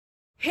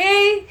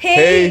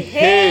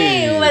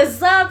Hey,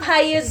 what's up? How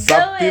you What's doing?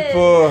 up,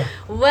 people?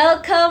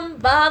 Welcome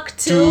back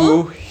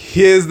to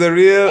Here's the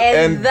Real,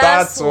 and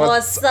that's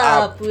what's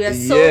up. We are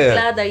so Yeah.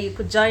 glad that you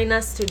could join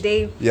us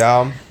today.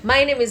 Yeah,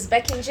 My name is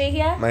Becky J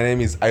here, my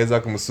name is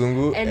Isaac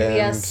Musungu, and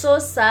we are so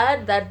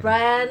sad that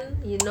Brian,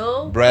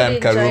 Brian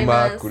couldn't join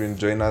Karuma us. couldn't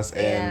join us,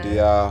 and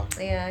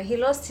Yeah, he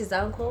lost his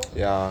uncle.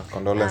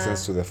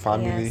 condolences to the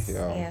family.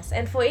 Yes.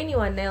 And for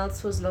anyone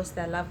else who's lost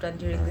their loved one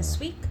during this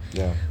week,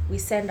 we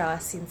send our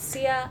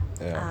sincere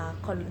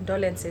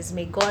condolences.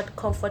 May God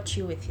comfort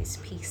you with his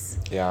peace.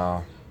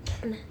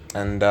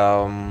 And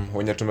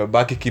wenye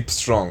tumebaki, keep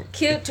strong,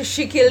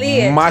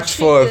 Tushikilie, march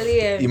forth,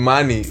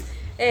 imani.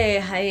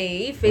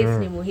 Hii faith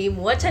ni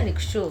muhimu. Wacha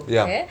nikushow.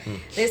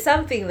 There's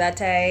something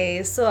that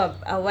I saw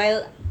a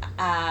while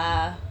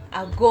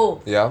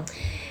ago.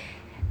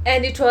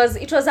 And it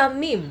was a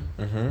meme.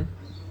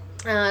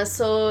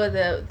 So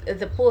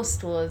the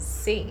post was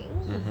saying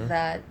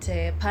that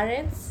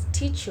parents,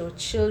 teach your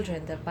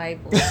children the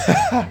Bible.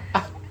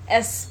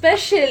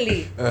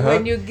 Especially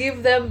when you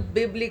give them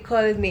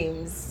biblical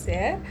names.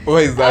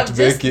 Why is that, I've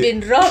just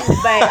been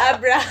robbed by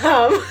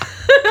Abraham.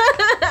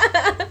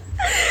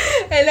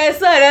 And I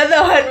saw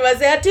another one was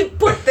there to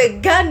put the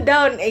gun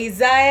down,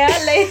 Isaiah.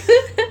 Like,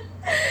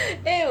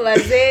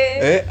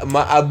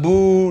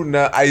 Abu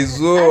na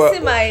Aizo.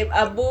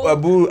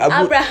 Abu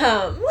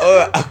Abraham.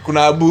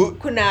 Kuna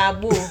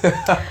Abu.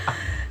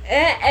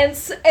 And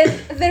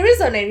the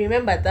reason I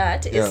remember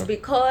that is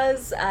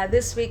because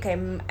this week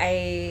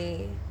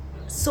I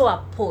saw a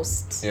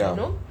post,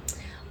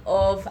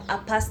 of a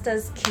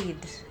pastor's kid.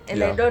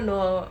 And I don't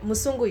know,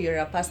 Musungu, you're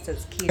a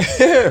pastor's kid.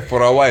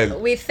 For a while.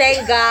 We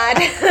thank God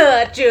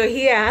that you're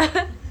here.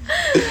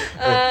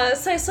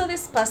 So I saw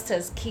this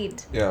pastor's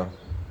kid. The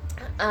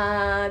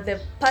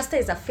pastor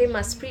is a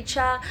famous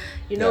preacher.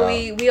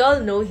 We all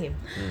know him.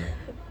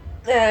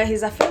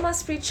 He's a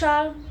famous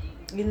preacher,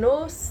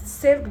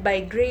 saved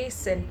by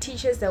grace and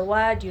teaches the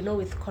word,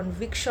 with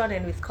conviction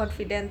and with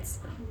confidence.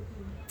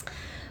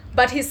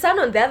 But his son,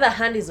 on the other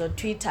hand, is on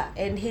Twitter,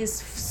 and he's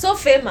so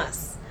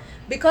famous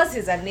because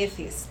he's an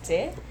atheist.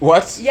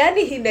 What?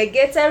 Yani, he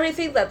negates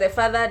everything that the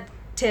father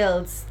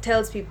tells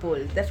people.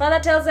 The father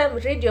tells them,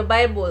 read your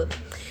Bible.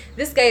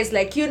 This guy is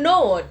like, you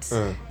know what?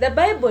 The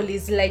Bible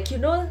is like,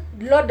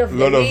 Lord of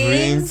the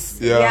Rings.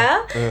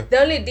 The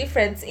only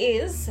difference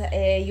is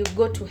you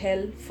go to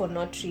hell for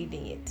not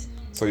reading it.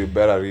 So you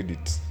better read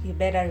it.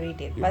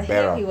 But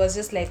him, he was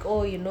just like,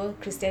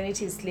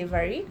 Christianity is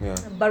slavery.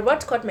 But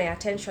what caught my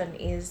attention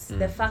is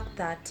the fact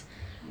that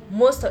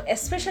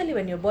especially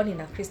when you're born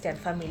in a Christian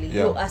family,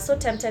 you are so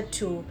tempted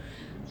to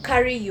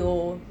carry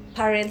your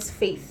parents'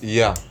 faith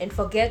and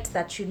forget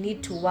that you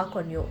need to work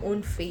on your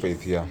own faith.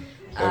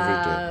 Every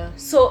day.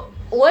 So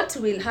what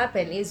will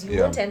happen is you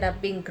won't end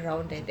up being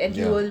grounded, and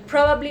you will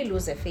probably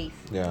lose a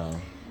faith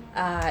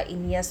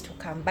in years to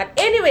come. But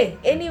anyway.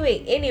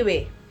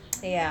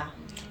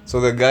 So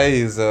the guy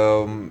is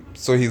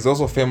so he's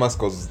also famous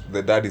because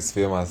the dad is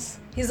famous.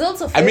 He's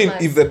also famous. I mean,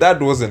 if the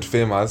dad wasn't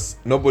famous,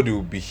 nobody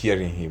would be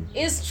hearing him.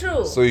 It's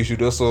true. So you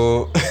should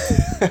also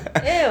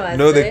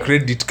know the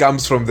credit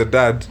comes from the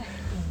dad.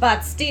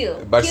 But still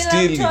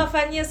mtu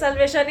afanyie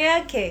salvation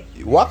yake.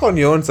 Work on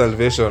your own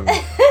salvation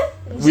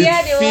with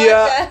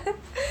fear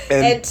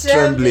and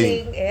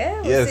trembling.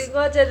 Yes.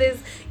 This,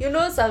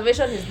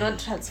 salvation is not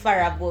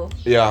transferable.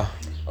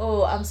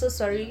 Oh, I'm so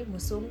sorry,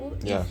 Musungu.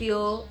 If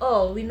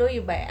we know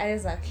you by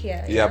Isaac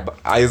here. But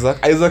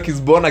Isaac is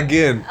born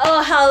again.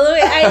 Oh,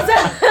 hallelujah,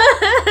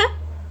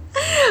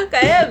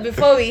 Isaac.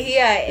 Before we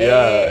hear,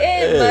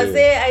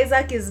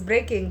 Isaac is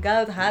breaking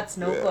girls' hearts.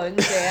 No,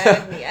 that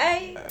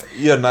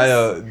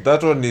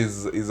one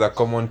is a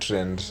common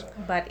trend.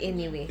 But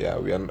anyway,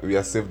 we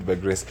are saved by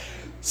grace.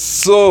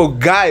 So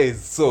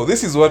guys,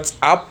 this is what's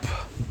up.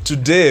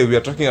 Today we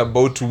are talking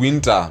about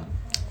winter.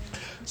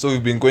 So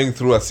we've been going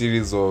through a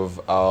series of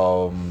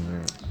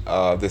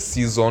the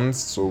seasons.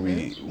 So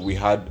we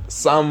had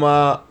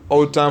summer,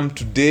 autumn.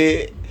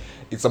 Today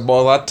it's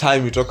about that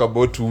time we talk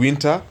about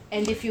winter.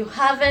 And if you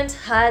haven't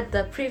heard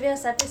the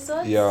previous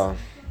episodes,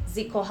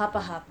 ziko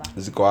hapa.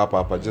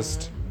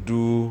 Just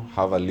do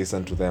have a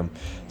listen to them.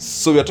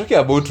 So we are talking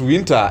about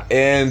winter,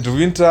 and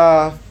winter.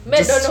 I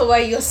don't know why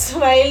you're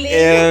smiling.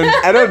 And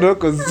I don't know,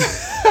 because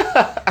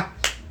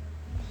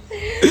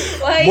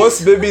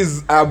most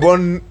babies are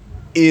born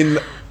in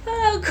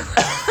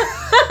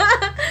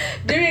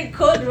during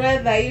cold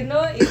weather,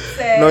 it's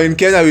no, in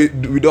Kenya we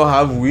don't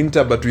have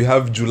winter, but we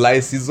have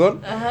July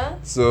season.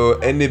 So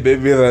any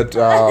baby that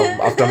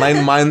after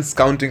 9 months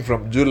counting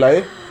from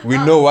July, we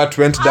know what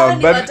went down.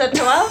 But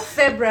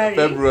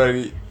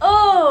February.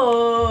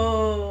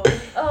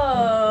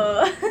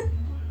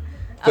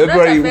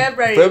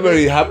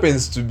 February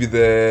happens to be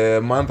the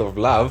month of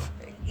love.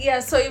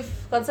 So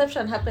if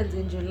conception happens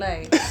in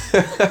July,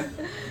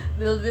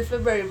 it'll be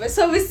February.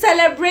 So we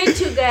celebrate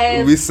you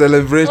guys. We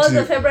celebrate all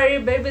the February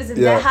babies in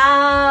the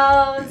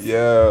house.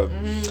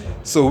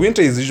 So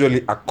winter is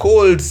usually a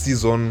cold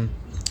season.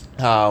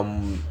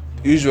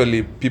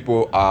 Usually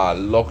people are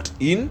locked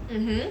in,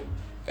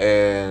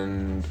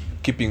 and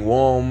keeping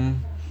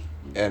warm,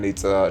 and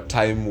it's a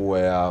time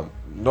where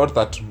not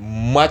that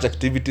much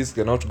activities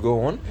cannot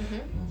go on,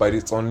 but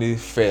it's only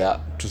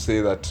fair to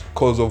say that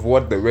because of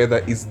what the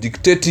weather is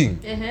dictating,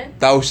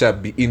 thou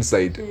shalt be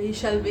inside You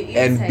shall be inside.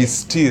 and be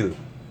still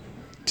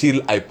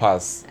till I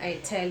pass. I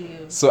tell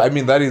you. So I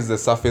mean, that is the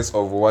surface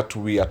of what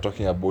we are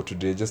talking about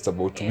today, just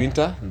about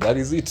winter. That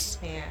is it.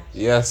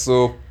 Yeah.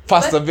 So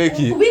Pastor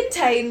Becky,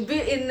 winter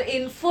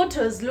in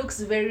photos looks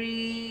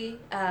very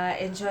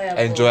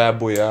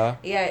enjoyable.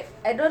 Yeah,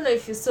 I don't know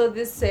if you saw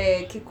this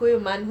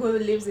Kikuyu man who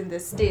lives in the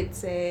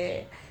States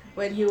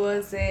when he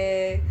was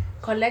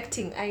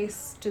collecting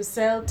ice to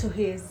sell to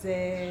his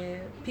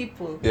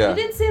people. Yeah. You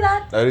didn't see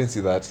that? I didn't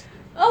see that.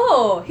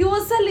 Oh, he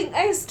was selling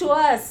ice to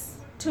us,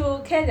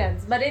 to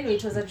Kenyans. But anyway,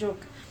 it was a joke.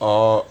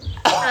 Oh.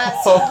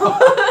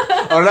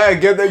 Oh, now I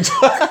get the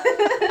joke.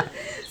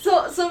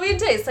 So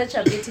winter is such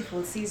a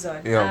beautiful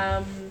season.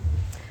 Yeah.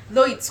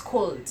 Though it's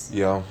cold.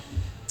 Yeah.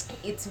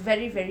 It's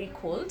very, very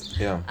cold.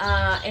 Yeah.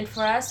 And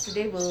for us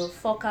today, we'll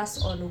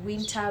focus on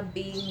winter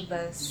being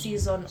the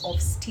season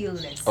of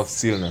stillness. Of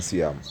stillness,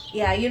 yeah.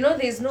 Yeah, you know,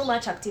 there's no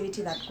much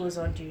activity that goes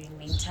on during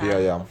winter. Yeah,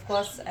 yeah. Of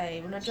course,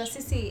 unajua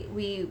sisi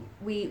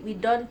we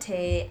don't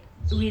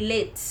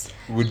relate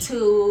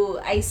to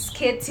ice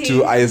skating.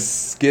 To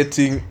ice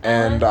skating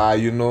and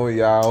you know,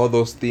 yeah, all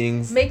those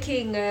things.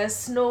 Making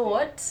snow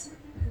what?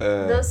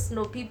 Those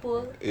snow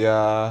people.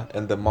 Yeah,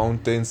 and the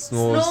mountain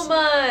snows.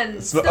 Snowman.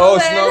 Oh,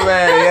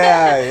 snowman.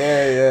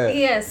 Yeah.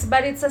 Yes,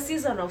 but it's a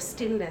season of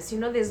stillness. You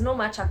know, there's no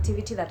much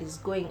activity that is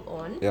going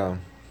on. Yeah.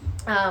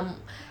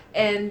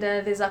 And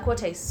there's a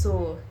quote I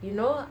saw. You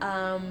know,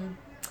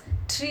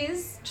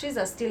 trees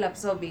are still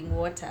absorbing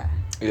water.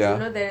 Yeah. You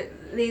know,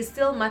 there's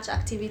still much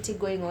activity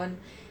going on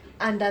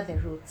under the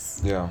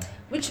roots. Yeah.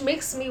 Which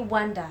makes me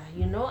wonder,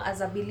 you know, as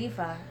a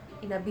believer,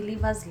 in a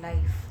believer's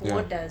life,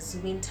 what does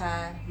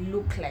winter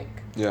look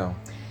like? Yeah.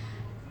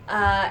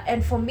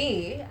 And for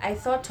me, I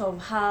thought of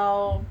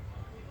how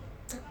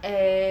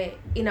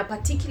in a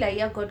particular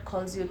year God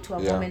calls you to a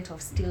moment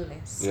of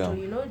stillness. Yeah. So,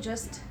 you know,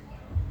 just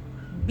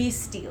be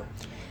still.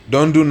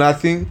 Don't do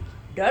nothing.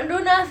 Don't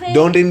do nothing.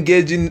 Don't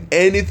engage in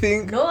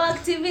anything. No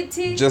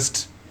activity.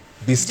 Just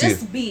be still.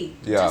 Just be.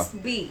 Yeah.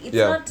 Just be. It's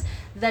not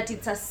that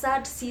it's a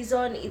sad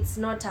season. It's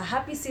not a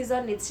happy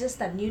season. It's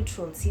just a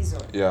neutral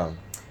season. Yeah.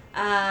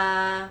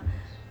 And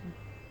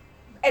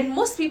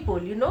most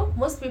people,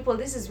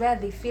 this is where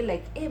they feel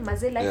like, hey,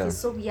 Maze, life is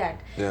so weird.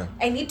 Yeah.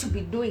 I need to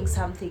be doing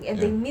something. And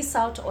they miss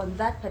out on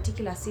that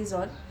particular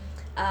season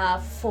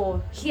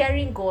for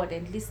hearing God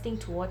and listening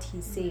to what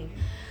He's saying.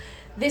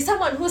 There's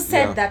someone who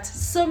said that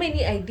so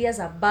many ideas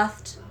are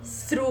birthed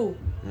through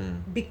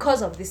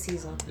because of this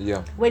season.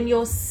 Yeah. When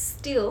you're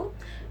still,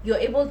 you're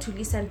able to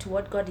listen to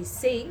what God is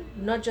saying,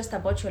 not just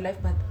about your life,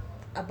 but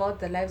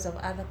about the lives of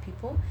other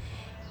people.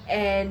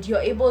 And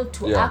you're able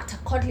to act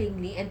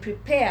accordingly and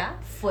prepare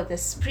for the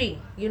spring,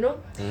 you know.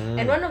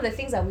 And one of the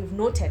things that we've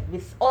noted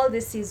with all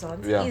these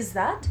seasons is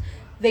that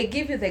they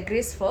give you the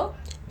grace for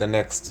the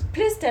next.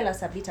 Please tell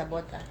us a bit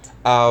about that.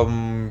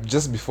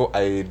 Just before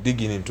I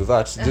dig into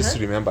that, just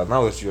remember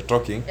now that you're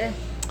talking,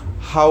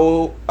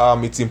 how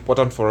it's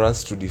important for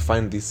us to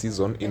define this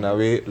season in a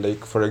way,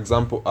 like for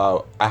example,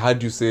 I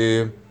heard you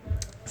say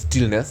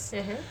stillness,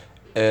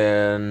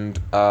 and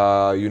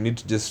you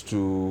need just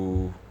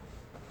to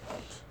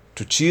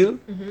chill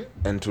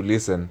and to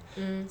listen.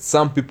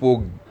 Some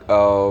people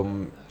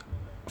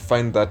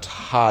find that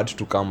hard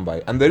to come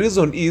by, and the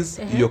reason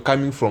is you're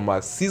coming from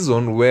a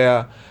season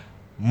where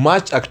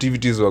much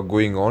activities were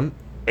going on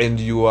and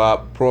you are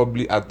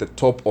probably at the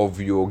top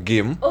of your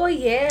game. Oh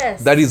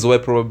yes. That is why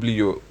probably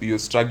you're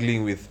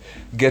struggling with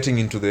getting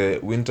into the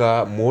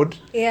winter mode.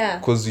 Yeah.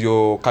 Because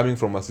you're coming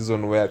from a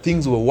season where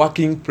things were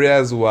working,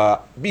 prayers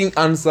were being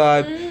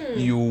answered,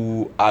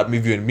 you are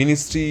maybe in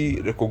ministry,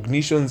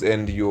 recognitions,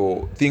 and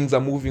your things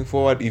are moving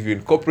forward. If you're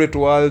in corporate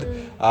world,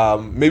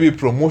 maybe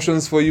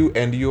promotions for you,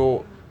 and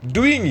you're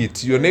doing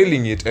it, you're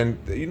nailing it, and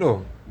you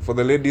know, for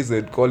the ladies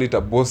they'd call it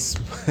a boss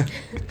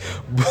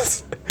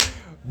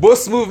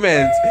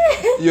movement.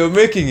 You're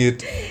making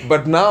it,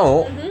 but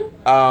now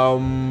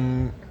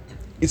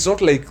it's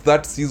not like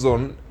that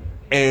season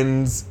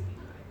ends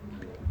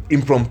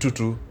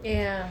impromptu.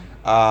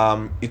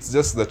 It's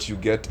just that you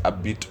get a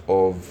bit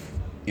of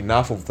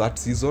enough of that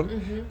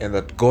season, and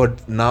that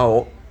God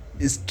now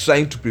is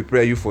trying to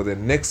prepare you for the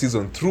next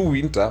season through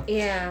winter.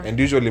 And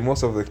usually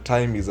most of the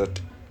time is that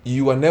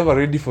you are never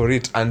ready for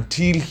it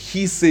until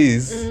He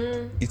says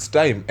it's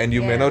time, and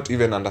you may not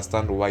even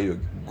understand why you're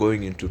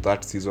going into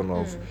that season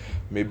of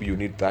maybe you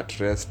need that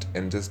rest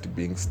and just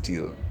being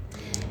still.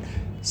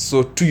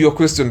 So to your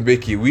question,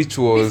 Becky, which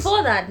was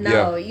before that,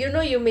 now you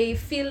know, you may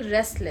feel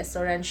restless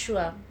or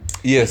unsure.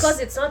 Yes. Because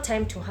it's not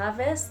time to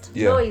harvest,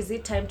 nor is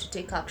it time to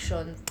take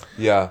action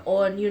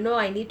on, you know,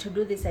 I need to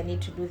do this, I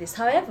need to do this.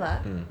 However,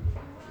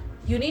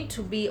 you need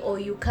to be, or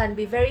you can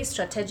be very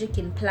strategic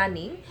in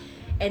planning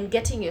and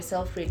getting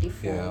yourself ready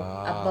for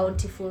a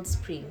bountiful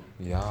spring.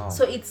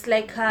 So it's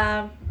like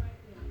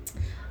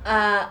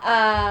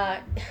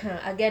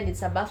again,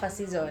 it's a buffer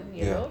season,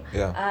 you know.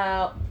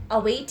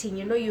 awaiting,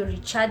 you're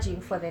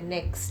recharging for the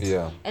next.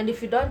 Yeah. And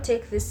if you don't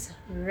take this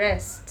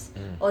rest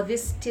or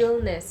this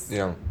stillness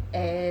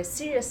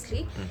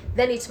seriously,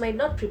 then it might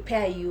not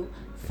prepare you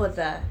for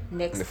the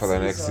next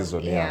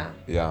season.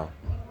 Yeah.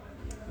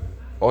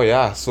 Oh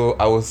yeah, so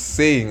I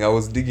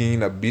was digging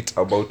in a bit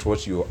about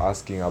what you were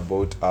asking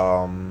about.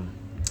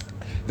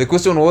 The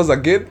question was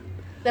again?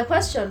 The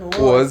question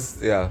was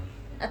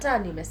hata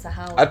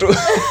nimesahau.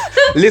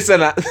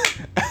 Listener.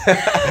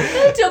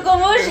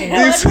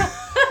 This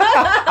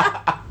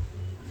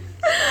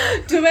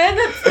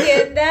tumeenda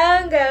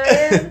tukiendanga,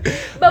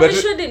 but we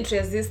should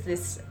introduce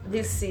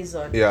this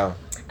season. Yeah.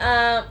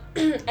 And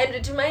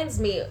it reminds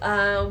me,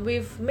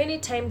 we've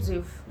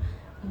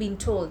been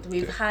told,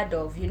 we've heard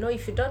of,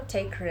 if you don't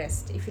take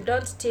rest, if you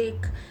don't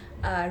take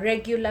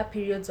regular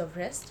periods of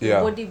rest,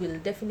 your body will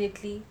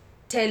definitely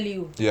tell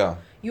you. Yeah.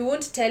 You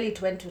won't tell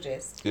it when to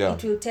rest. Yeah.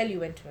 It will tell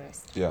you when to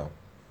rest. Yeah.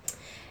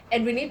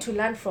 And we need to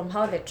learn from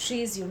how the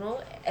trees,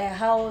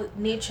 how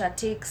nature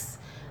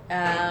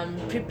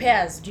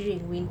prepares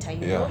during winter,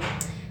 know.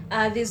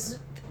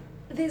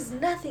 There's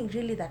nothing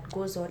really that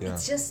goes on.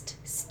 It's just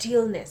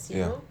stillness, you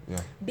know.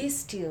 Yeah. Be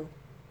still.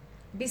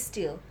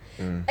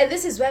 And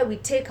this is where we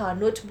take our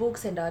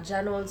notebooks and our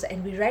journals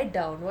and we write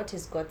down what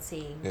is God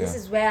saying. This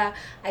is where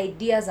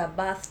ideas are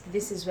birthed.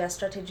 This is where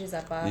strategies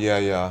are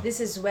birthed. This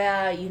is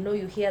where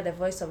you hear the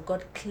voice of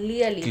God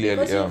clearly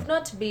because you've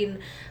not been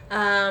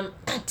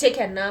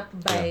taken up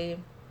by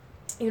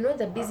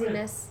the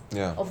busyness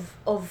of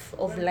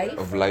life.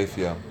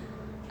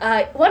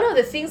 One of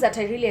the things that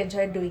I really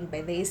enjoy doing,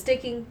 by the way, is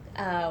taking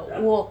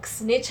walks,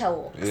 nature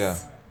walks. Yeah.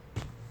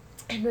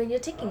 And when you're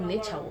taking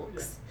nature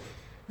walks,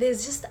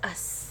 there's just a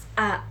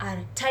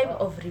time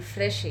of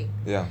refreshing.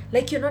 Yeah.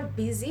 Like you're not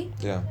busy.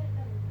 Yeah.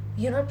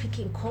 You're not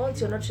picking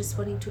calls. You're not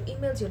responding to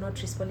emails. You're not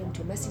responding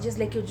to messages.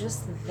 Like you're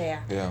just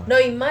there. Yeah. Now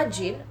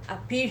imagine a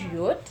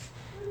period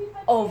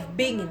of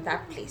being in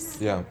that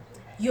place. Yeah.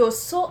 You're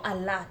so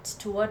alert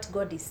to what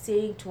God is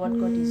saying, to what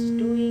God is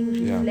doing,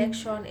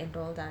 reflection and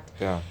all that.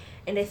 Yeah.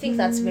 And I think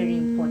that's very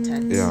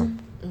important. Yeah.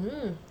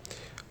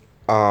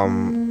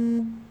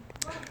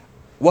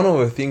 One of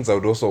the things I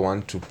would also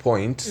want to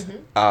point,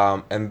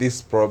 and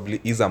this probably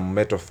is a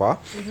metaphor,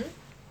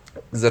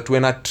 is that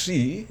when a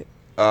tree,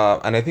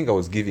 and I think I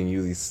was giving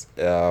you this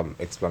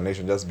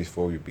explanation just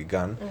before we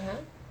began,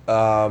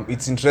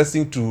 it's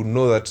interesting to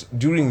know that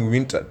during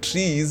winter,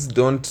 trees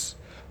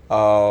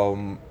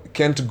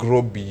can't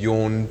grow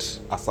beyond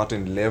a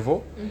certain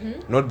level,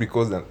 not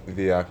because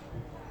they are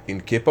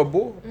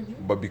incapable,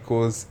 but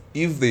because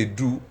if they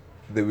do,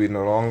 they will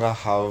no longer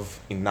have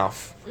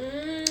enough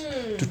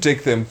to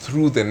take them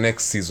through the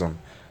next season.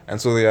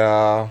 And so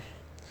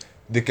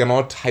they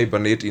cannot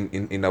hibernate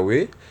in a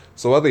way.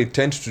 So what they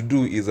tend to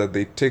do is that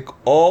they take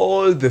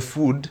all the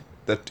food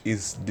that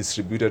is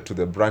distributed to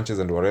the branches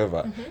and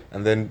whatever,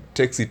 and then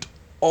takes it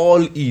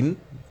all in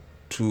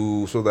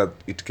so that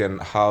it can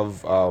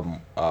have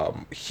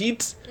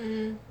heat,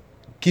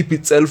 keep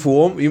itself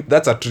warm.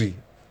 That's a tree.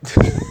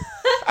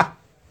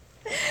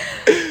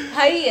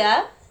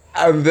 Hiya.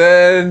 And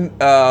then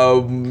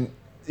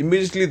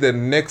immediately the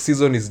next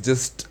season is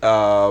just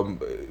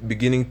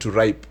beginning to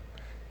ripe.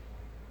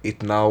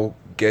 It now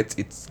gets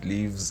its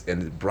leaves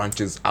and it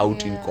branches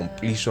out in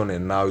completion,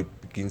 and now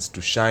it begins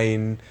to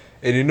shine.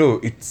 And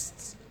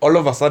it's all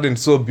of a sudden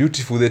so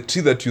beautiful. The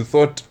tree that you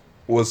thought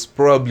was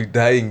probably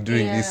dying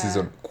during this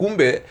season,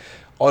 kumbe,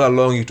 all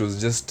along it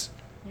was just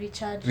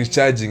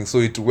recharging. So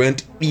it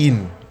went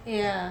in.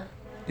 Yeah.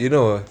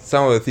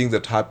 Some of the things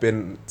that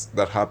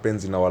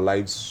happens in our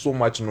lives, so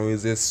much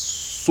noises,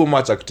 so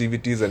much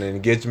activities and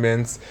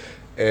engagements,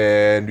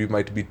 and we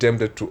might be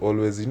tempted to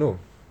always,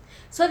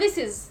 So this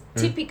is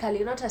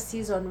typically not a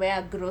season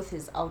where growth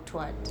is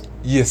outward.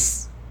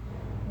 Yes.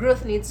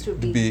 Growth needs to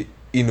be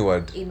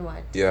inward.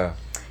 Yeah.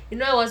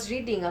 I was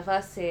reading a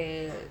verse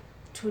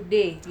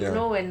today,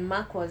 when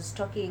Mark was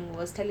telling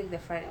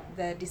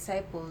the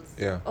disciples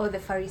or the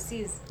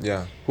Pharisees.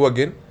 Yeah. Who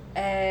again?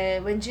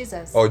 When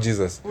Jesus. Oh,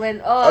 Jesus. When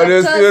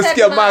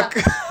Mark.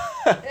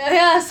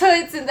 So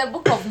it's in the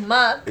book of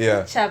Mark,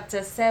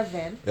 chapter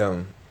 7.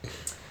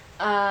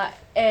 Yeah.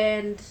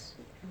 And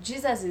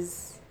Jesus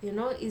is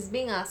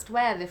being asked,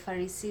 why are the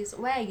Pharisees,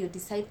 why are your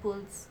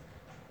disciples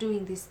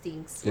doing these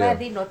things? Why are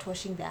they not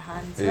washing their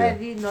hands? Why are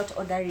they not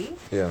ordering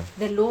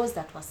the laws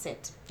that were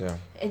set? Yeah.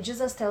 And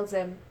Jesus tells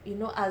them,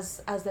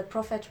 as the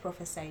prophet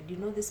prophesied,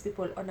 these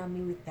people honor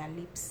me with their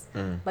lips,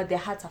 but their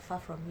hearts are far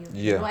from you.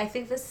 Yeah. I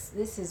think this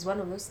is one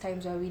of those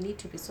times where we need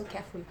to be so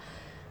careful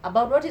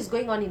about what is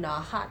going on in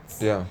our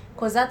hearts. Yeah.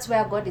 Because that's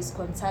where God is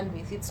concerned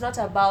with. It's not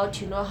about,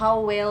 how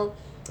well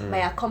my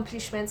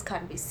accomplishments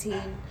can be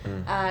seen.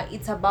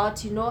 It's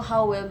about,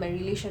 how well my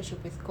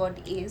relationship with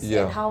God is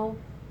and how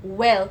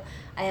well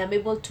I am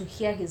able to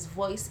hear his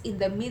voice in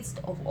the midst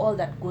of all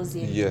that goes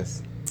in.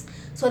 Yes.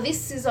 So this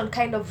season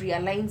kind of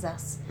realigns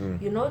us,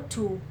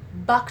 to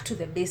back to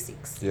the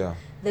basics. Yeah.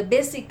 The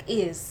basic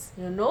is,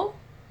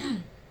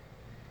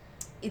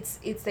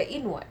 it's the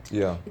inward.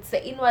 Yeah. It's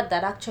the inward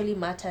that actually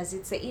matters.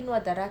 It's the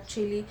inward that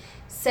actually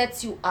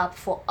sets you up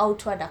for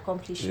outward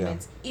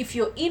accomplishments. If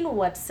your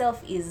inward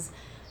self is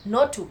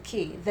not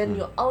okay, then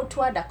your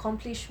outward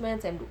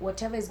accomplishments and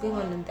whatever is going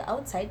on the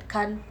outside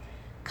can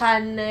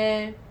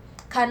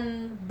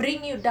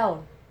bring you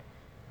down.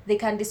 They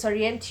can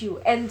disorient you.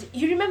 And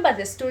you remember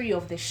the story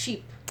of the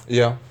sheep.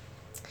 Yeah.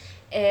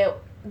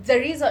 The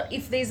reason,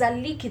 if there's a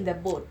leak in the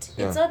boat,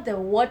 it's not the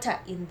water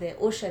in the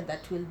ocean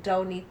that will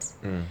drown it.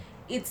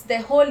 It's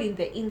the hole in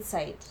the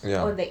inside,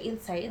 on the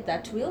inside,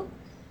 that will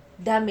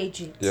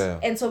damage it.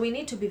 And so we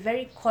need to be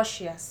very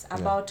cautious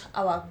about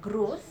our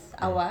growth,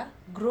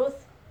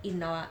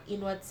 in our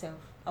inward self,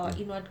 our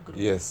inward growth.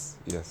 Yes.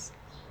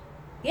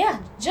 Yeah,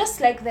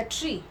 just like the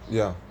tree.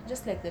 Yeah.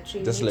 Just like the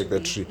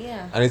tree.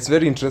 Yeah. And it's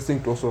very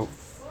interesting to also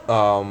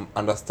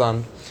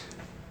understand,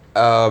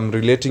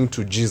 relating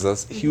to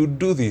Jesus, he would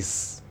do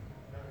this.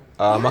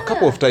 A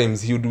couple of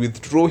times he would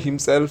withdraw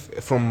himself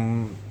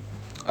from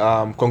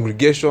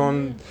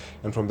congregation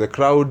and from the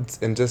crowds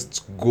and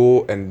just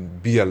go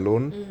and be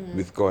alone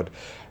with God.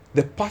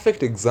 The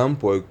perfect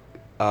example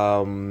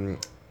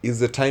is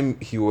the time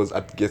he was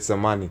at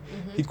Gethsemane.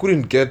 He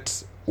couldn't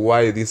get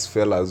why these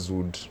fellas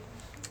would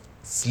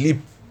sleep,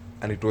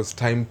 and it was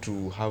time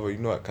to have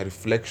a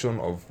reflection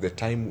of the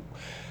time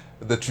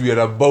that we are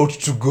about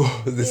to go,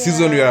 the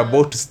season we are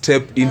about to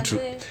step into.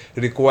 It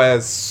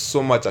requires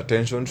so much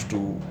attention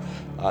to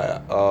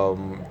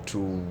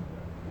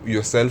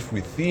yourself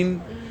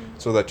within,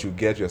 so that you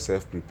get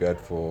yourself prepared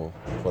for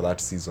that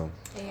season.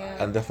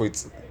 And therefore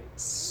it's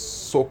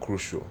so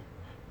crucial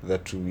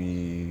that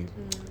we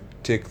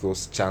take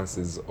those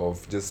chances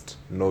of just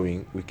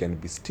knowing we can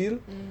be still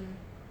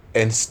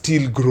and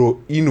still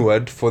grow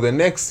inward for the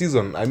next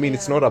season. I mean,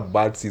 it's not a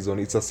bad season.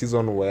 It's a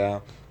season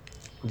where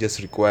it just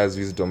requires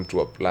wisdom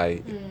to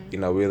apply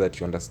in a way that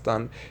you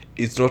understand.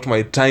 It's not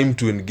my time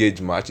to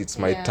engage much. It's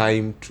my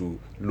time to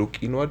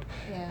look inward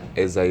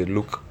as I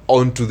look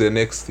on to the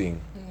next thing.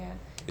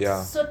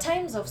 Yeah. So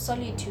times of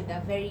solitude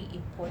are very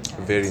important.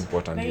 Very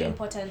important. Very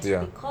important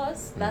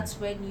because that's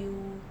when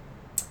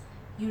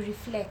you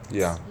reflect.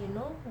 Yeah. You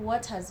know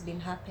what has been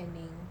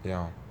happening.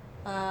 Yeah.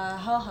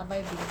 How have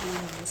I been doing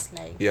in this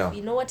life? Yeah.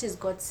 You know, what is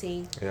God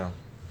saying? Yeah.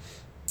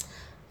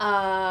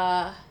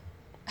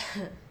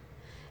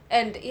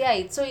 And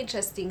it's so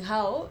interesting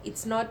how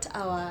it's not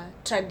our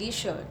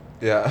tradition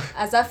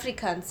as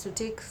Africans to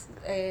take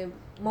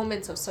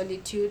moments of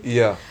solitude.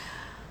 Yeah.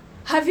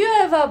 Have you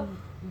ever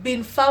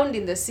been found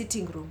in the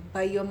sitting room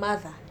by your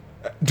mother?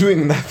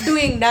 Doing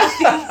nothing.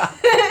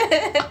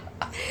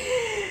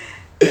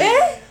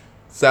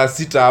 Saa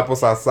sita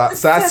kwanza.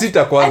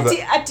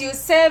 Ati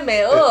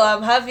useme,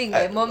 I'm having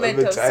a moment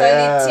of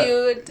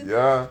solitude.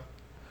 Yeah.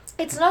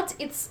 It's not,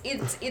 it's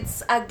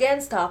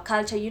against our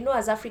culture. You know,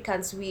 as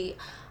Africans, we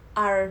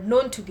are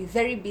known to be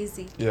very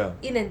busy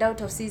in and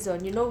out of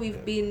season. You know,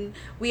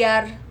 we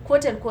are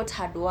quote unquote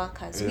hard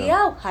workers. We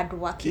are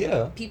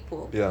hardworking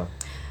people. Yeah.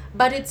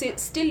 But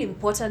it's still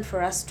important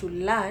for us to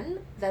learn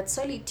that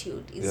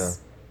solitude is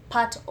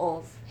part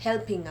of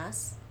helping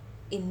us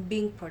in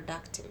being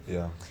productive.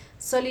 Yeah.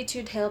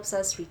 Solitude helps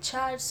us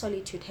recharge.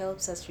 Solitude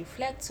helps us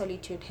reflect.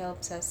 Solitude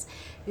helps us,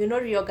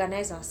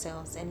 reorganize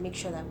ourselves and make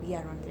sure that we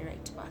are on the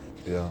right path.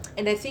 Yeah.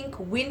 And I think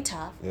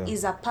winter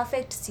is a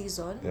perfect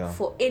season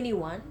for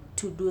anyone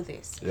to do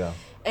this. Yeah.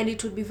 And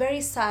it would be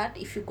very sad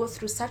if you go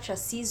through such a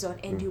season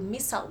and you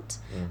miss out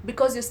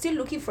because you're still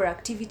looking for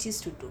activities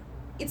to do.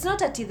 It's not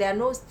that there are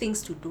no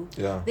things to do.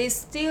 Yeah. There's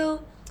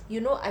still,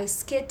 ice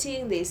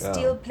skating. There's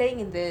still playing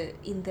in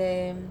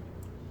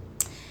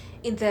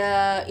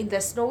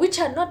the snow, which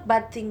are not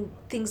bad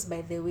things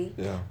by the way.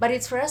 Yeah. But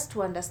it's for us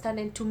to understand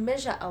and to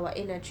measure our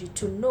energy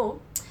to know,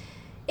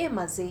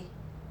 maze,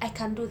 I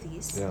can do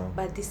this,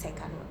 but this I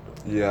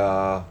cannot do.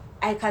 Yeah.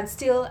 I can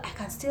still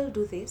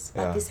do this,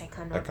 but this I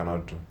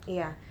cannot do.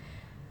 Yeah.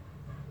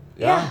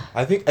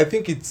 I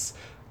think it's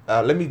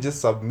let me just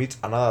submit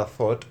another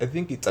thought. I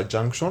think it's a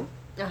junction.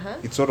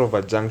 It's sort of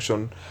a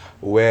junction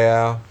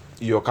where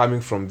you're coming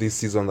from this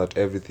season that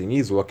everything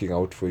is working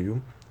out for you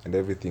and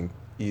everything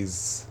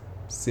is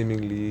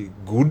seemingly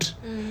good,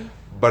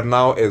 but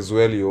now as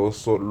well you're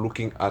also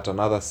looking at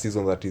another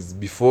season that is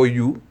before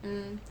you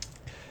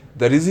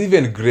that is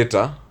even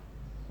greater,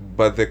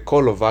 but the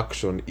call of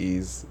action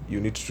is you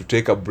need to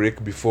take a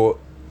break before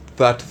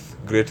that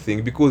great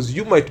thing, because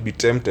you might be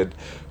tempted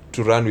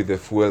to run with the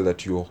fuel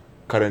that you're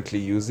currently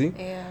using,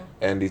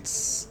 and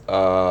it's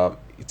a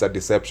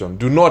deception.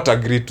 Do not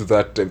agree to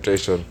that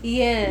temptation.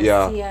 You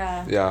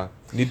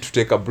need to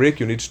take a break.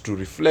 You need to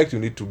reflect. You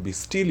need to be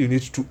still. You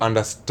need to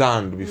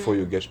understand before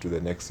you get to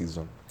the next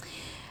seaon.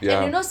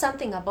 And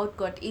something about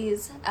God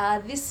is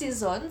these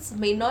seasons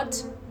may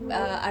not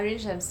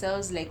arrange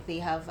themselves like they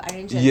have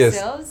arranged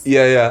themselves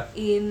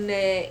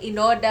in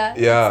order.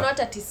 It's not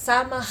that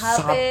summer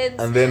happens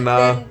and then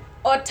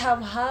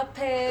autumn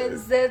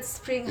happens, then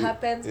spring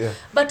happens.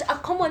 But a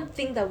common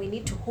thing that we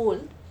need to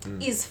hold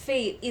is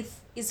faith.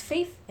 Is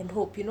faith and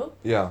hope,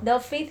 Now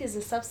faith is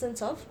the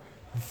substance of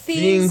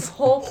things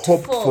hoped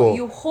for.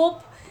 You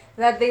hope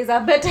that there's a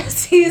better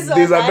season.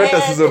 There's a better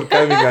season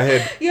coming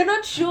ahead. You're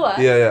not sure.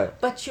 Yeah.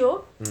 But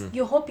you're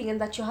hoping, and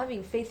that you're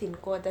having faith in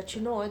God that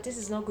you know what, this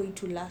is not going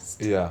to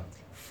last. Yeah.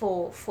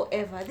 For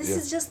forever. This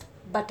is just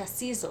but a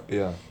season.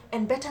 Yeah.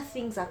 And better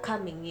things are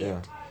coming yet.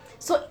 Yeah.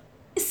 So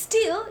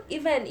still,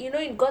 even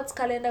in God's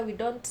calendar, we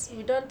don't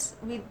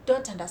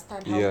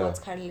understand how God's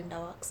calendar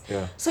works.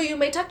 Yeah. So you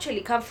might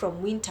actually come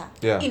from winter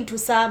into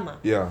summer.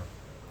 Yeah.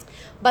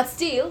 But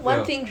still,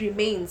 one thing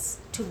remains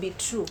to be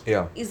true.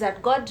 Yeah. Is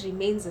that God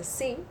remains the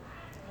same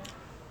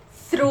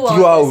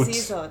throughout the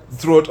seasons.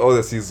 Throughout all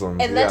the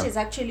seasons. And that is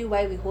actually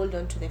why we hold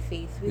on to the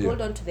faith. We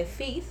hold on to the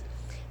faith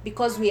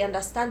because we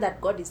understand that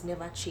God is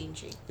never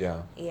changing.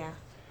 Yeah. Yeah.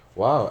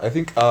 Wow. I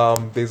think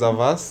there's a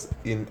verse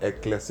in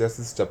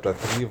Ecclesiastes chapter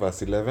 3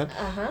 verse 11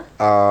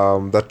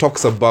 that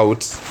talks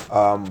about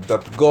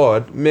that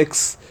God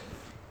makes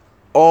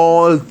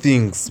all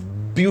things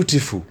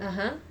beautiful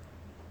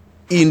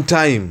in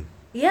time.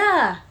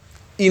 Yeah.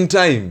 In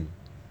time.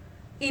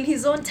 In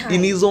his own time.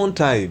 In his own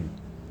time.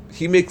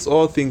 He makes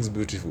all things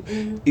beautiful.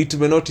 It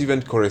may not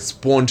even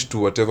correspond to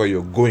whatever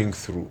you're going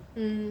through.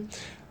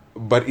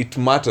 But it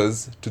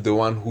matters to the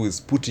one who is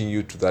putting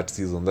you to that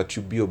season, that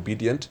you be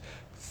obedient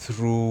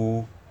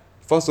through,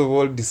 first of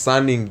all,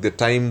 discerning the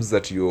times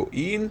that you're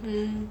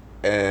in,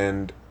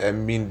 and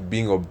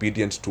being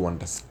obedient to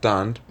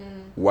understand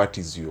what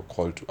is your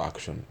call to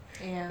action.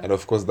 Yeah. And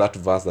of course, that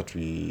verse that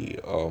we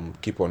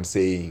keep on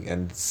saying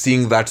and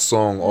sing that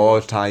song all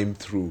time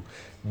through,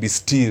 be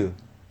still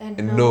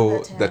and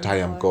know that I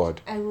am God.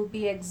 I will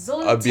be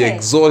exalted. I'll be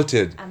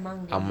exalted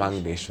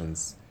among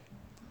nations.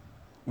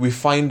 We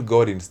find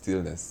God in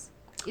stillness.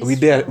 It's We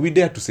dare true.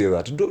 to say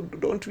that.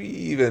 Don't we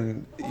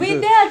even? We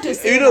dare to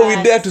say we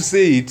that. dare to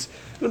say it.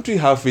 Don't we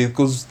have faith?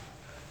 Because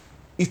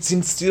it's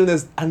in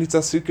stillness, and it's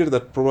a secret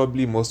that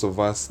probably most of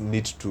us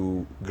need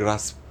to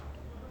grasp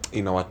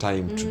in our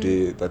time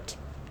today. That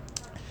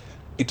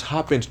it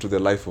happened to the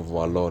life of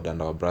our Lord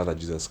and our brother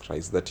Jesus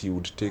Christ, that He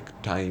would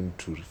take time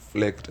to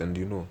reflect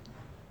and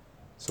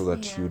so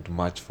that He would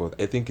march forth.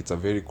 I think it's a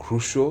very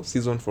crucial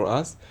season for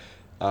us,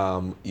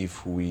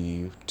 if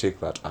we take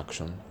that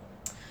action.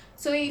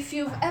 So if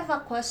you've ever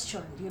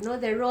questioned,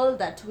 the role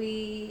that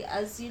we,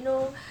 as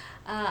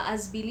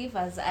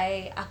believers,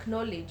 I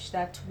acknowledge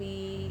that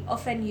we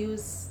often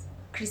use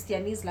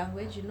Christianese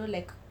language,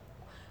 like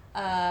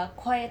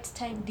quiet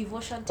time,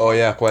 devotion time. Oh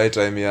yeah, quiet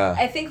time, yeah.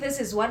 I think this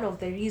is one of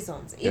the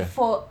reasons. If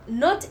for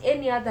not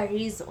any other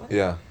reason,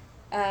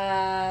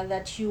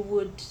 that you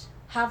would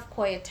have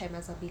quiet time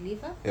as a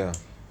believer,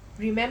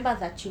 remember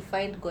that you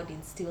find God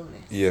in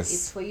stillness. Yes.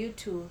 It's for you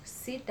to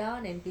sit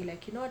down and be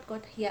like, you know what,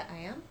 God, here I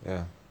am.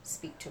 Yeah.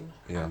 Speak to me.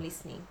 Yeah. I'm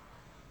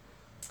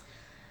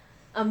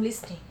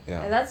listening.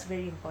 Yeah. And that's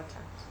very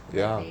important.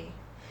 Yeah.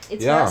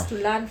 It's for us to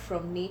learn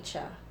from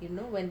nature,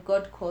 when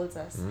God calls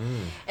us.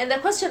 And the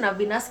question I've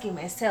been asking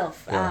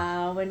myself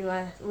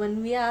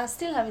when we are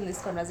still having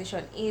this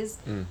conversation is,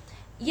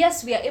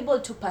 yes, we are able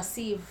to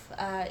perceive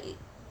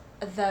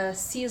the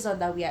season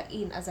that we are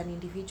in as an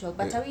individual,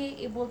 but are we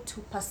able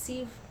to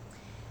perceive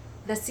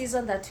the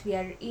season that we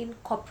are in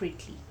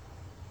corporately?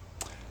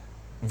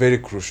 Very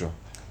crucial.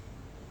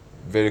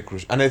 Very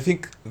crucial. And I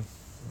think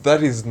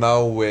that is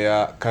now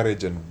where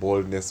courage and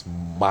boldness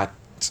match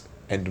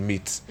and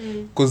meet.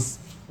 Because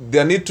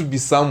there need to be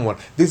someone.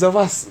 There's a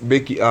verse,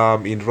 Becky,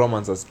 in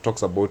Romans that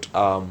talks about,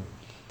 I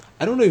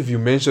don't know if you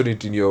mentioned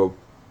it in your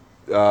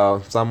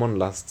sermon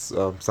last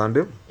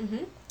Sunday,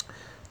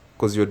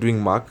 because you're doing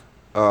Mark.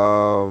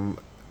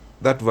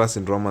 That verse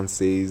in Romans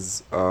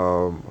says,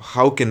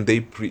 how can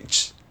they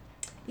preach?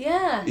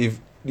 Yeah. If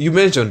you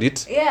mentioned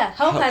it. Yeah.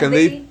 How can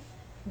they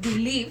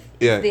believe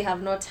if they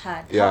have not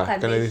heard? How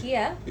can they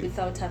hear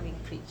without having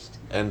preached?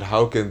 And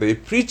how can they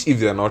preach if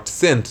they are not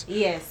sent?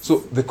 Yes. So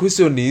the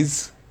question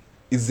is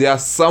there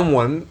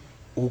someone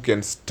who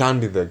can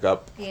stand in the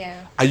gap?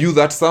 Yeah. Are you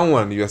that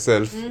someone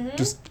yourself?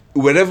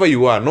 Wherever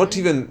you are, not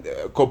even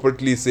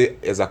corporately, say,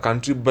 as a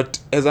country, but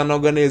as an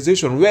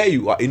organization, where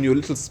you are in your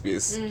little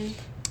space,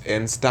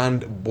 and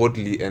stand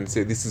boldly and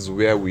say, this is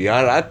where we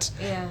are at.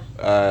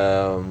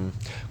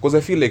 Because I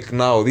feel like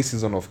now, this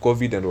season of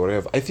COVID and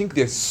whatever, I think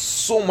there's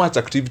so much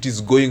activities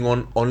going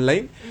on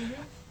online,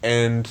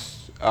 and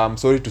I'm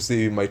sorry to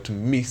say we might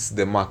miss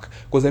the mark.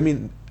 Because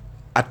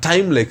a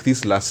time like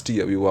this last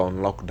year, we were on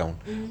lockdown.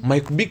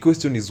 My big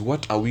question is,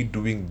 what are we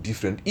doing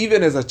different,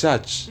 even as a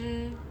church,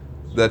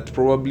 that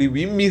probably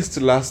we missed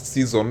last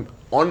season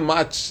on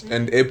March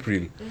and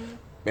April,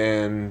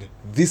 and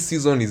this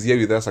season is here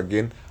with us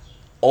again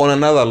on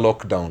another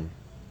lockdown?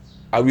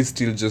 Are we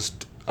still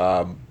just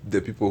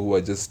the people who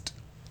are just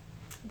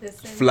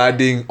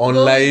flooding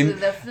online, with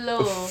the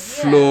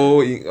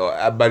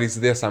flow? But is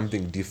there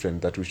something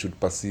different that we should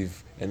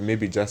perceive and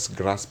maybe just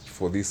grasp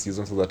for this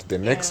season, so that the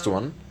next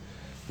one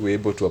we're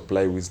able to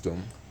apply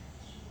wisdom?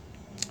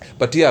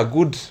 But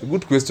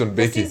good question,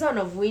 Becky. The season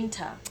of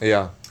winter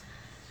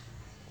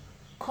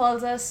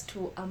calls us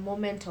to a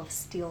moment of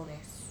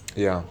stillness.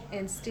 Yeah.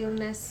 And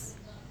stillness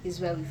is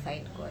where we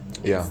find God.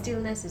 Yeah.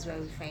 Stillness is where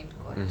we find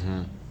God.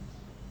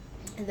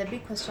 And the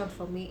big question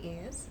for me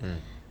is,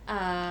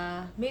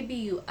 maybe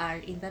you are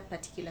in that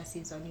particular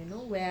season, you know,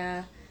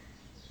 where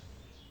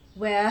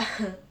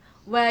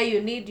where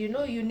you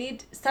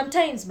need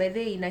sometimes by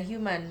the in a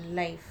human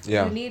life,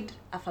 Yeah. you need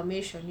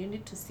affirmation. You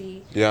need to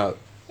see, Yeah.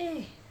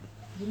 hey,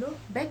 you know,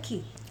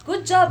 Becky,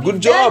 good job,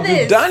 Good job. this.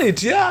 You've done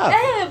it. Yeah.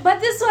 Hey, but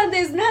this one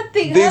there's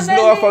nothing. There's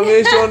no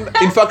happening. affirmation.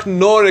 In fact,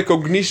 no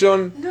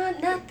recognition. No,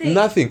 nothing.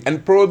 Nothing.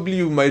 And probably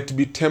you might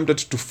be tempted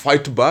to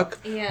fight back.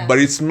 Yeah. But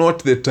it's not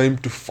the time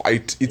to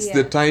fight. It's Yeah.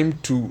 the time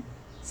to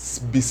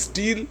be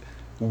still,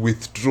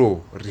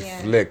 withdraw,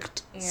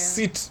 reflect, Yeah.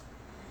 sit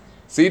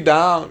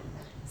down,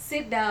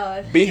 Sit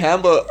down. be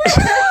humble.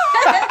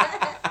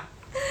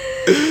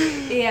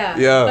 Yeah.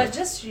 Yeah. But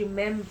just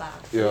remember,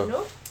 Yeah. you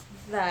know,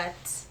 that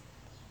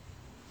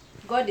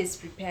God is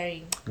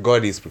preparing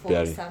God is for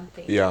preparing.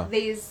 something. Yeah. There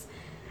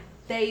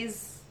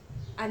is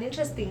an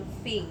interesting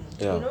thing.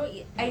 Yeah. You know,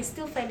 I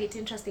still find it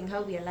interesting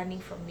how we are learning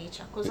from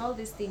nature, because all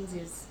these things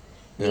is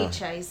Yeah.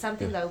 nature is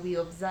something that we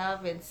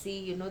observe and see.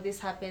 You know, this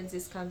happens,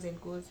 this comes and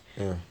goes.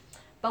 Yeah.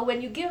 But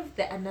when you give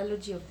the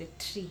analogy of the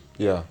tree,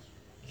 Yeah.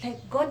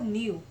 like God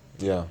knew.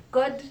 Yeah.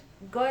 God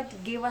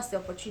gave us the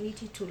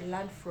opportunity to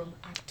learn from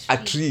a tree. A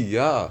tree.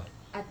 Yeah.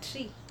 A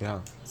tree. Yeah.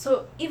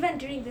 So even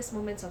during these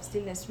moments of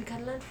stillness, we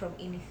can learn from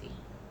anything.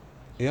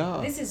 Yeah.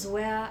 This is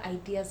where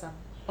ideas are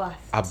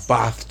birthed. Are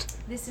bathed.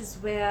 This is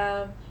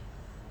where,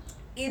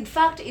 in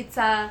fact,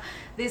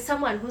 there's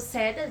someone who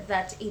said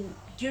that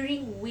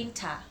during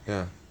winter,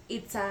 Yeah.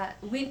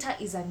 winter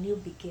is a new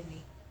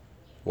beginning.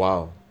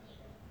 Wow.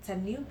 It's a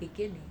new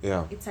beginning.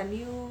 Yeah. It's a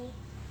new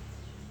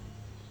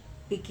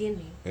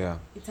beginning. Yeah.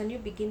 It's a new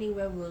beginning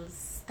where we'll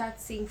start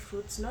seeing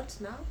fruits, not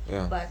now,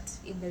 Yeah. but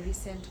in the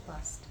recent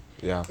past,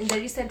 Yeah. in the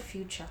recent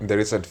future. In the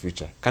recent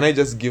future. Can I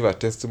just give a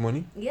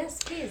testimony? Yes,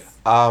 please.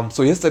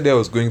 So yesterday I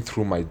was going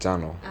through my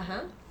journal.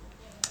 Uh-huh.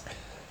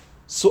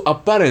 So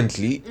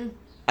apparently,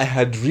 I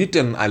had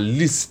written a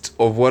list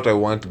of what I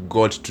want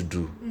God to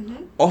do.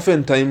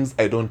 Oftentimes,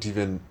 I don't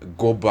even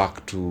go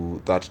back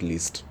to that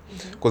list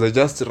because I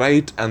just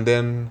write, and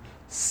then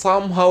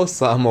somehow,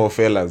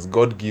 fellas,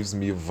 God gives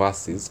me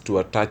verses to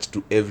attach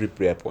to every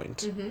prayer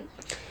point.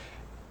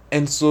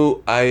 And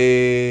so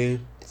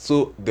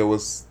there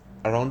was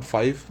around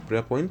 5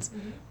 prayer points.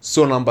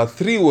 So number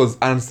 3 was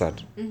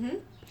answered.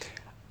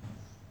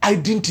 I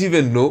didn't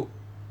even know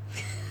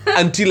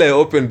until I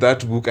opened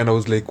that book, and I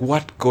was like,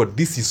 what, God,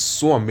 this is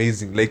so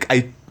amazing. Like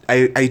I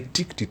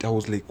ticked it. I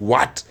was like,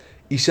 what?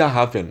 It shall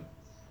happen.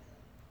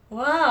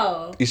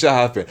 Wow. It shall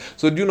happen.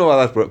 So do you know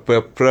what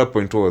that prayer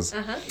point was?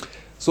 Uh-huh.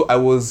 So I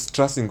was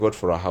trusting God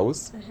for a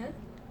house. Uh-huh.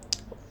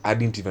 I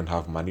didn't even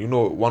have money. You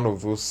know, one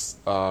of those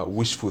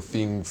wishful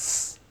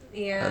things.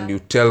 Yeah. And you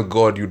tell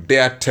God, you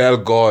dare tell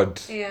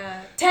God.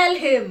 Yeah. Tell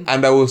him.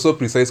 And I was so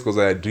precise because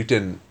I had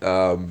written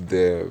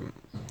the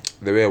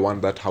way I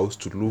want that house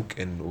to look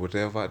and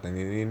whatever.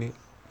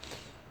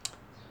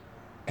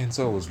 And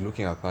so I was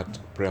looking at that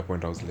prayer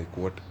point. I was like,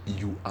 what?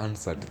 You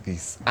answered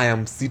this. I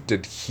am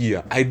seated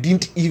here. I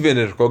didn't even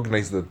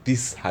recognize that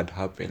this had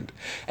happened.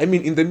 I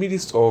mean, in the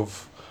midst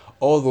of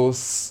all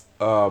those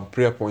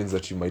prayer points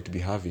that you might be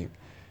having,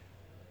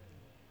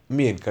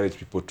 me encourage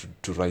people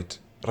to write.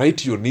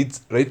 Write your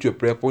needs, write your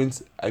prayer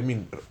points. I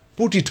mean,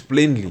 put it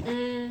plainly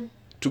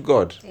to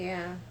God.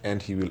 Yeah.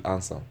 And he will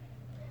answer.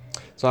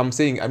 So I'm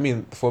saying, I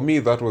mean, for me,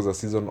 that was a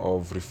season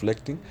of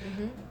reflecting.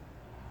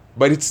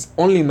 But it's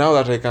only now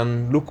that I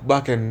can look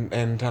back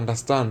and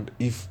understand,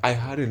 if I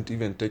hadn't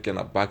even taken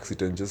a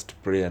backseat and just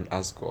pray and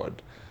ask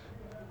God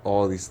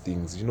all these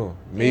things, you know,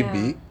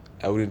 maybe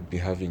I wouldn't be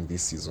having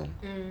this season.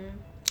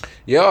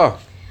 Yeah.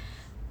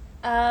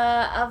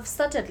 I've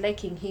started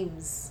liking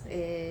hymns.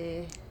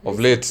 Of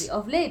late.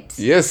 Of late.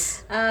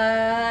 Yes.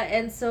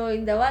 And so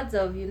in the words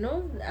of, you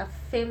know, a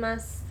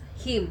famous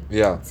hymn,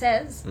 Yeah. it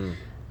says,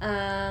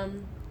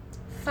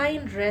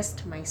 find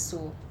rest, my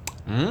soul,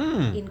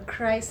 in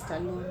Christ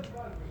alone.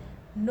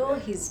 Know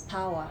his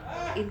power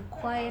in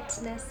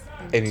quietness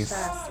and And it's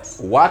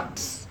trust.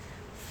 what?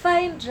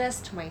 Find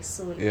rest, my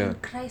soul, Yeah. in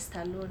Christ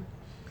alone.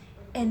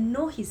 And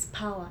know his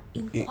power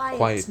in In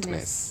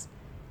quietness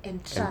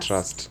and trust. and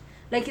trust.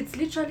 Like, it's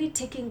literally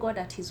taking God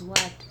at his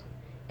word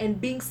and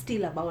being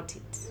still about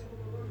it.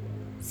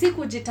 Si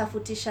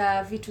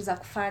kujitafutisha vitu za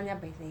kufanya,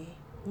 by the way.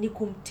 Ni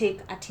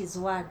kumtake at his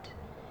word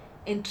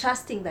and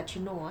trusting that,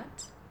 you know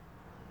what?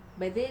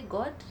 By the way,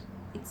 God,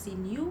 it's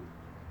in you.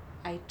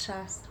 I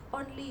trust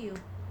only you.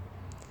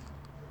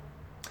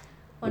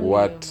 Only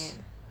What? you,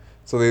 man.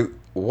 So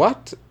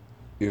what?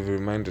 You've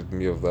reminded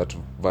me of that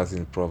verse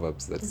in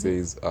Proverbs that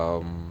says,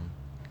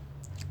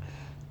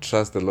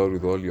 trust the Lord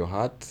with all your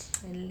heart.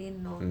 And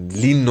lean not And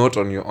lean not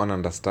on your own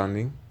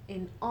understanding.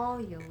 in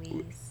all your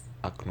ways.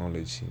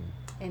 Acknowledge him.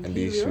 And And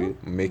he he will will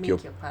make your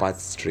paths path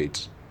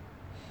straight.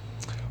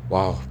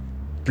 Wow.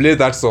 Play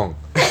that song.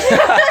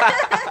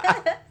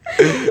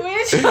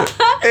 Which,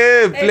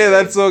 Hey, play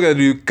that song and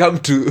you come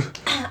to...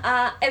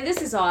 and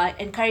this is our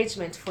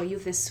encouragement for you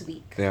this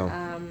week.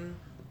 Yeah.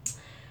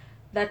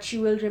 That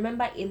you will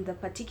remember in the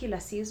particular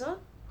season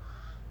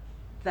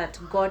that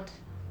God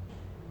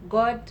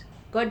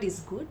is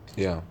good,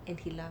 Yeah. and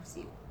he loves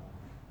you.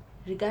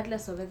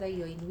 regardless of whether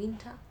you're in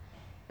winter,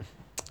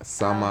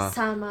 summer,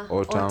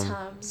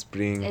 autumn,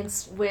 spring. And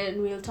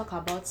when we'll talk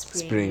about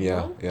spring,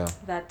 yeah, yeah,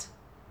 that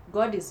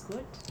God is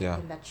good, yeah,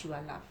 and that you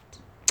are loved.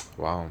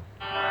 Wow.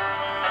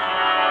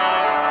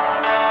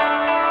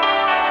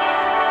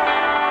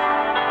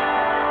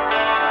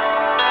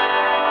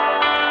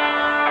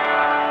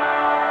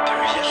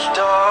 There's a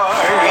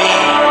story,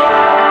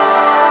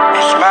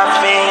 it's my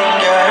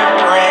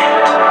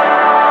fingerprint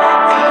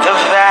in the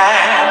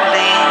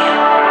valley.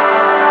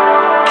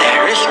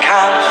 There is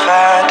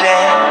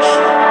confidence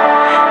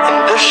in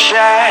the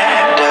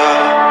shadow.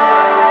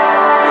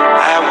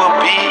 I will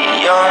be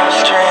your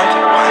strength.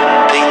 One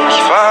thing's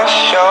for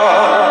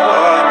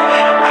sure,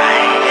 I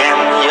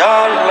am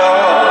your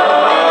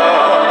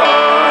Lord.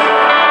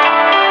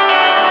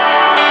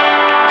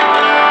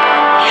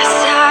 Yes,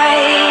 I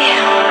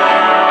am.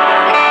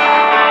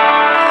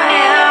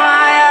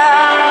 I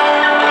am.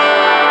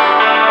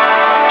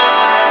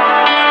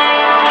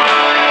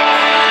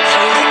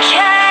 Through the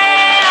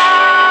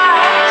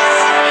chaos,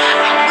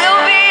 I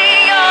will be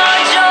your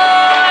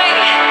joy.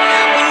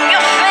 When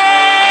you're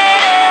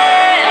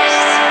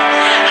finished,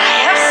 I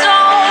have so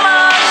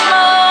much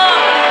more.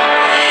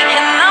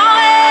 And I'm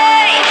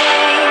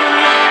waiting.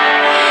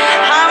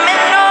 I'm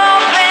an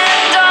open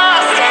door,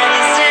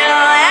 standing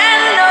still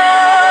and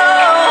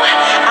know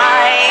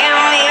I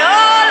am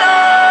your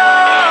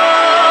Lord.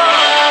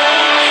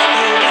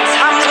 There'll be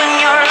times when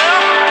you're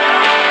up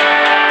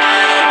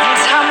and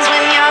times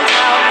when you're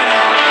down.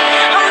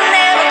 I'm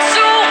never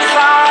too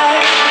far.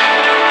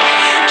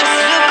 Just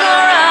look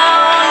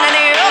around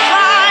and you'll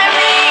find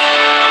me.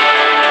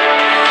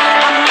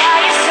 I'm by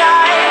your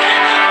side,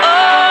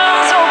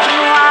 arms open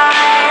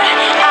wide.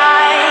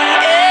 I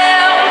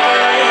am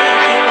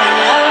with you, I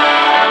love.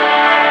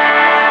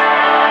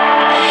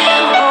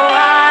 Oh,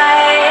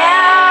 I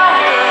am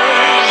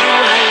with you,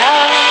 I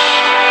love.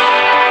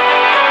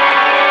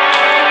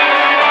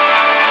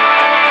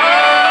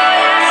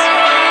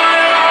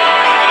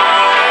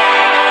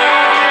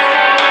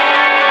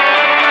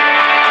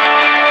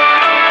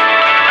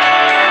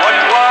 What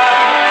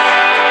was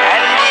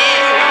and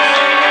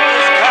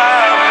is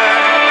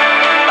covered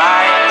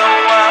by the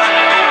one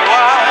who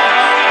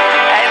was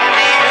and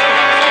is.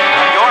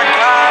 You're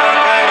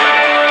covered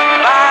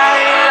by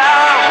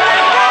love. What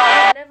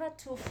was. Never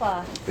too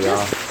far. Yeah.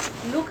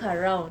 Just look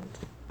around.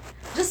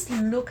 Just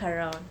look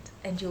around,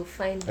 and you'll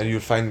find And me. you'll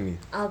find me.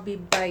 I'll be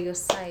by your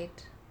side,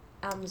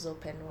 arms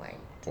open wide.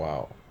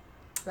 Wow.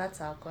 That's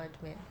our God,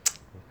 man.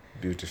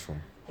 Beautiful.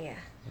 Yeah.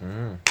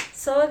 Mm.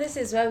 So this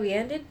is where we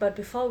ended. But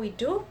before we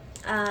do,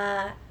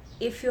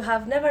 if you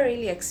have never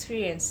really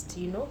experienced,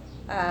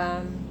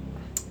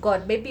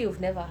 God, maybe you've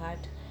never had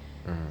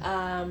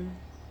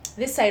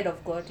this side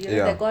of God. You know,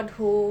 Yeah. the God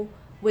who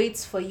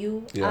waits for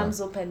you, Yeah. arms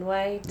open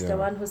wide. Yeah. The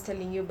one who's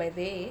telling you by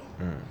the way,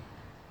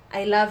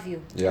 I love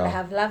you. Yeah. And I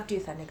have loved you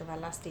with an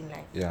everlasting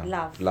life. Yeah.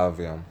 Love.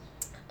 Yeah.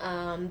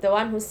 The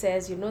one who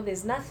says,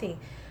 there's nothing.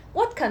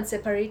 What can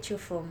separate you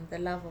from the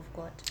love of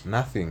God?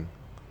 Nothing.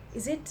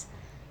 Is it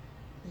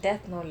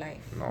death nor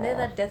life? No.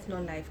 Neither death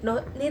nor life.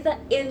 No, neither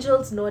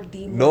angels nor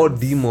demons. No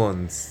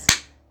demons.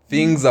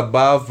 Things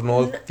above,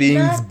 no things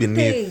Nothing.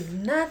 beneath.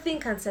 Nothing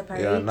can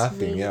separate Yeah,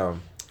 nothing, me yeah.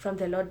 from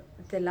the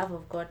love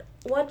of God.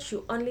 What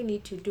you only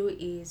need to do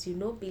is,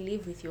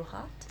 believe with your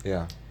heart.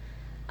 Yeah.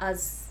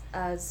 As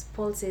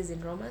Paul says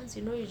in Romans,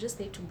 you just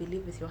need to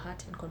believe with your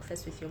heart and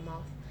confess with your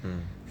mouth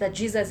that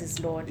Jesus is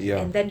Lord, Yeah.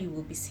 and then you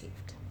will be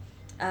saved.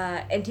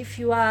 And if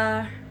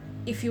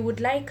you would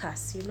like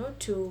us,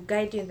 to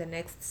guide you in the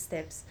next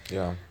steps,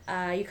 Yeah.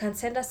 you can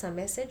send us a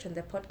message on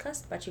the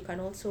podcast, but you can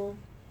also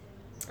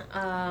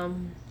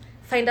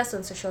find us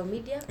on social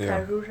media, Yeah.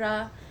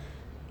 Karura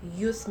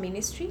Youth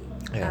Ministry,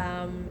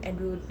 Yeah. and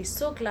we would be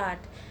so glad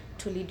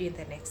to lead you in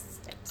the next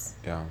steps.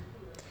 Yeah.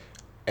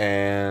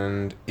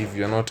 And if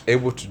you're not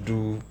able to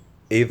do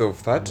either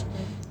of that,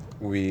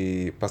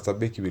 Pastor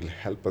Becky will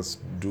help us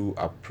do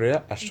a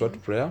prayer, a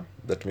short prayer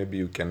that maybe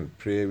you can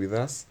pray with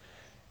us,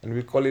 and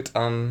we call it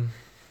an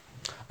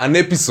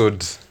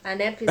episode.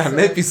 An episode. An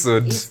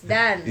episode. It's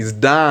done. It's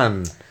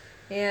done.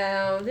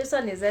 Yeah, this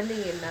one is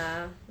ending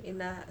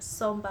in a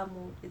somber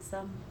mood. It's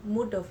a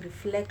mood of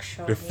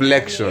reflection.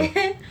 Reflection.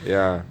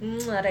 Yeah.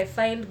 That I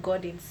find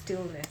God in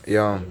stillness.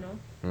 Yeah.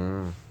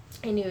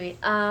 Anyway,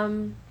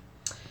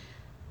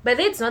 but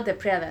it's not the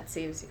prayer that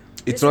saves you.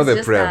 It's This not is the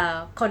just prayer.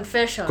 A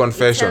confession.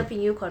 Confession. It's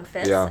helping you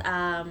confess.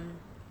 Yeah.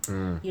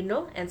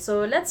 And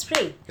so let's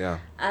pray. Yeah.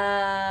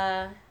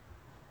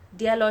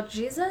 Dear Lord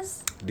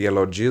Jesus, Dear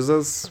Lord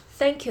Jesus,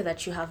 thank you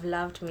that you have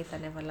loved me with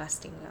an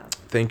everlasting love.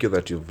 thank you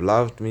that you've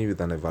loved me with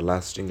an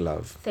everlasting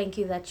love. Thank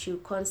you that you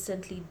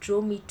constantly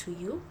draw me to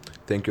you.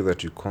 Thank you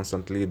that you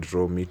constantly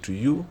draw me to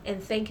you.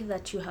 And thank you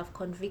that you have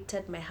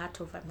convicted my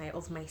heart of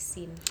my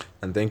sin.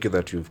 And thank you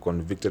that you've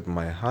convicted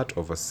my heart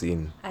of a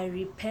sin. I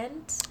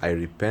repent I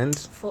repent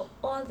for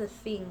all the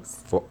things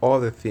for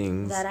all the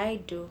things that I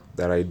do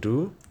that I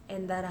do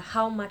and that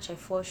how much I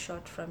fall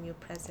short from your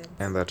presence.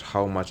 and that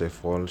how much I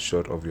fall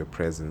short of your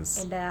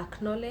presence. And I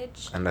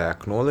acknowledge And I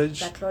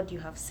acknowledge that, Lord, you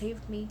have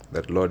saved me,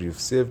 that, Lord, you've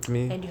saved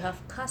me, and you have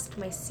cast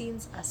my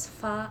sins as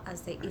far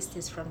as the east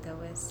is from the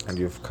west. and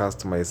you've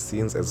cast my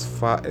sins as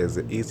far as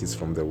the east is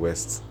from the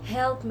west.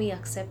 Help me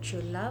accept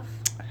your love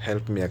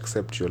Help me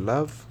accept your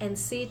love and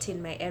see it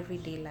in my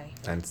everyday life.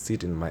 and see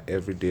it in my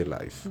everyday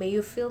life. May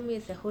you fill me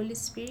with the Holy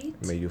Spirit,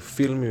 May you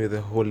fill me with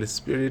the Holy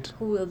Spirit,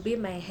 who will be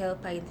my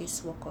helper in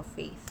this walk of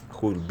faith.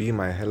 who will be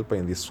my helper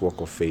in this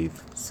walk of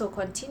faith. So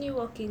continue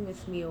walking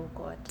with me, O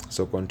God.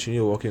 So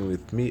continue walking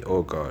with me,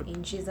 oh God.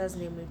 In Jesus'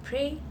 name we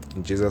pray.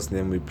 In Jesus'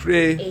 name we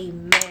pray.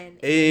 Amen.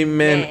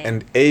 Amen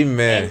and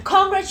amen. And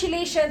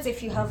congratulations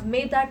if you have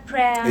made that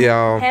prayer.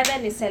 Yeah.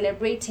 Heaven is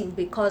celebrating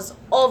because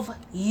of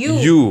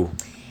you.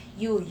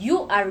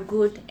 You are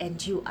good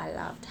and you are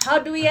loved. How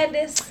do we end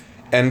this?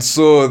 And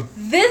so,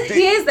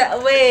 Here's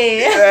the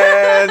way.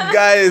 and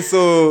guys,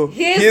 so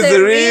Here's here's the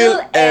the real,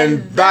 real,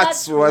 and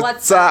that's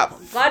what's up.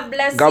 God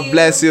bless you. God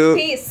bless you.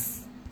 Peace.